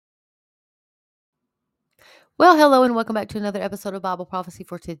Well, hello and welcome back to another episode of Bible Prophecy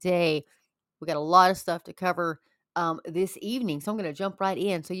for today. We got a lot of stuff to cover this evening, so I'm going to jump right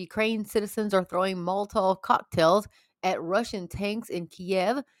in. So, Ukraine citizens are throwing Molotov cocktails at Russian tanks in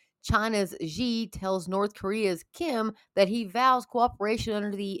Kiev. China's Xi tells North Korea's Kim that he vows cooperation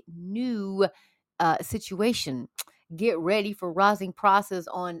under the new situation. Get ready for rising prices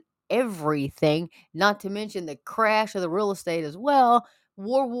on everything, not to mention the crash of the real estate as well.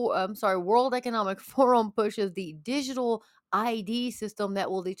 World Economic Forum pushes the digital ID system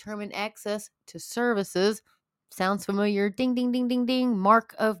that will determine access to services. Sounds familiar? Ding, ding, ding, ding, ding.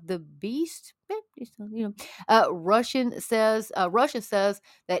 Mark of the beast. Russia says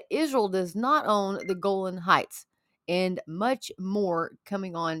that Israel does not own the Golan Heights, and much more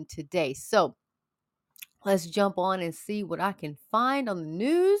coming on today. So let's jump on and see what I can find on the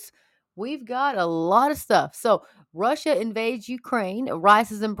news. We've got a lot of stuff. So, Russia invades Ukraine,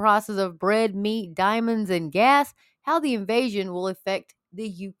 rises in prices of bread, meat, diamonds, and gas. How the invasion will affect the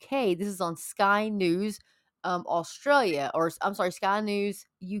UK. This is on Sky News, Australia, or I'm sorry, Sky News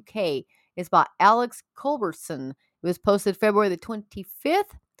UK. It's by Alex Culbertson. It was posted February the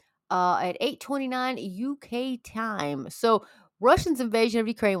 25th at 8:29 UK time. So Russia's invasion of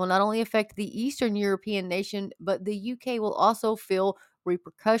Ukraine will not only affect the Eastern European nation, but the UK will also feel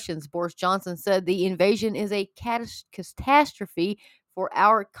repercussions. Boris Johnson said the invasion is a catastrophe for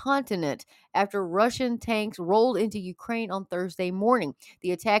our continent after Russian tanks rolled into Ukraine on Thursday morning.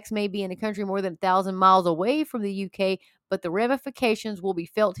 The attacks may be in a country more than 1,000 miles away from the UK, but the ramifications will be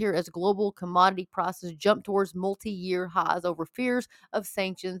felt here as global commodity prices jump towards multi year highs over fears of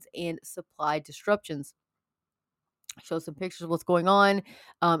sanctions and supply disruptions. Show some pictures of what's going on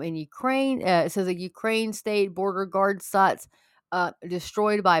in Ukraine. It says a Ukraine state border guard sites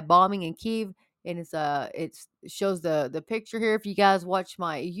destroyed by bombing in Kiev, and it shows the picture here. If you guys watch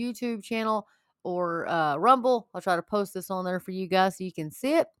my YouTube channel or Rumble, I'll try to post this on there for you guys so you can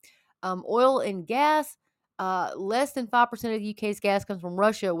see it. Oil and gas. Less than 5% of the UK's gas comes from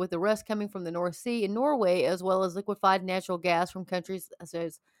Russia, with the rest coming from the North Sea and Norway, as well as liquefied natural gas from countries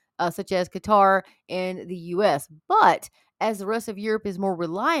such as Qatar and the US. But as the rest of Europe is more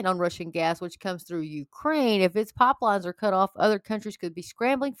reliant on Russian gas, which comes through Ukraine, if its pipelines are cut off, other countries could be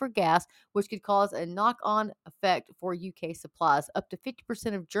scrambling for gas, which could cause a knock on effect for UK supplies. Up to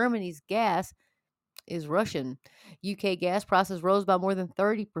 50% of Germany's gas is Russian. UK gas prices rose by more than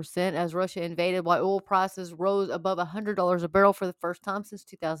 30% as Russia invaded, while oil prices rose above $100 a barrel for the first time since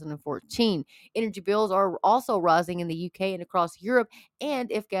 2014. Energy bills are also rising in the UK and across Europe,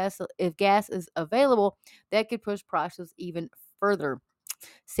 and if gas is available, that could push prices even further.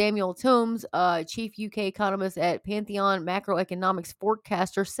 Samuel Toombs, chief UK economist at Pantheon Macroeconomics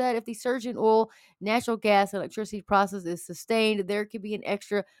Forecaster, said if the surge in oil, natural gas, and electricity prices is sustained, there could be an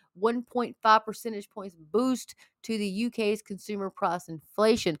extra 1.5 percentage points boost to the UK's consumer price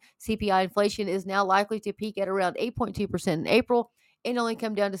inflation. CPI inflation is now likely to peak at around 8.2% in April and only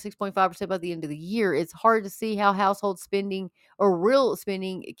come down to 6.5% by the end of the year. It's hard to see how household spending or real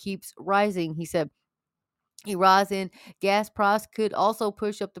spending keeps rising, he said. A rise in gas price could also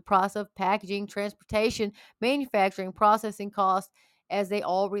push up the price of packaging, transportation, manufacturing, processing costs, as they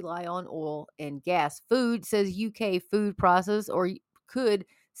all rely on oil and gas. Food says UK food prices could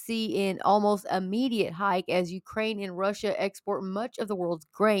see an almost immediate hike as Ukraine and Russia export much of the world's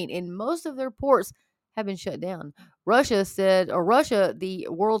grain, and most of their ports have been shut down. Russia, the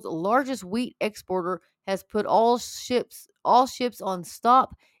world's largest wheat exporter, has put all ships on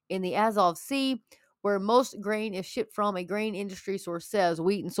stop in the Azov Sea, where most grain is shipped from. A grain industry source says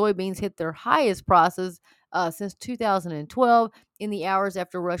wheat and soybeans hit their highest prices since 2012 in the hours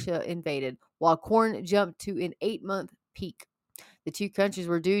after Russia invaded, while corn jumped to an 8-month peak. The two countries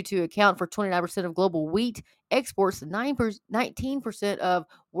were due to account for 29% of global wheat exports, 19% of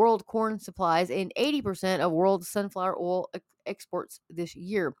world corn supplies, and 80% of world sunflower oil exports this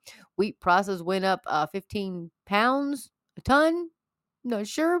year. Wheat prices went up 15 pounds a ton. Not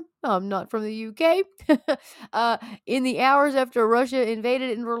sure. I'm not from the UK. uh, in the hours after Russia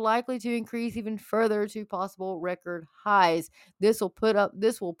invaded, and were likely to increase even further to possible record highs. This will put up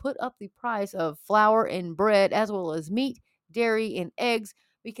the price of flour and bread, as well as meat, dairy, and eggs,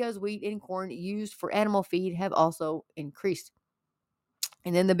 because wheat and corn used for animal feed have also increased.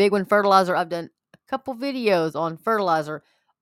 And then the big one, fertilizer. I've done a couple videos on fertilizer.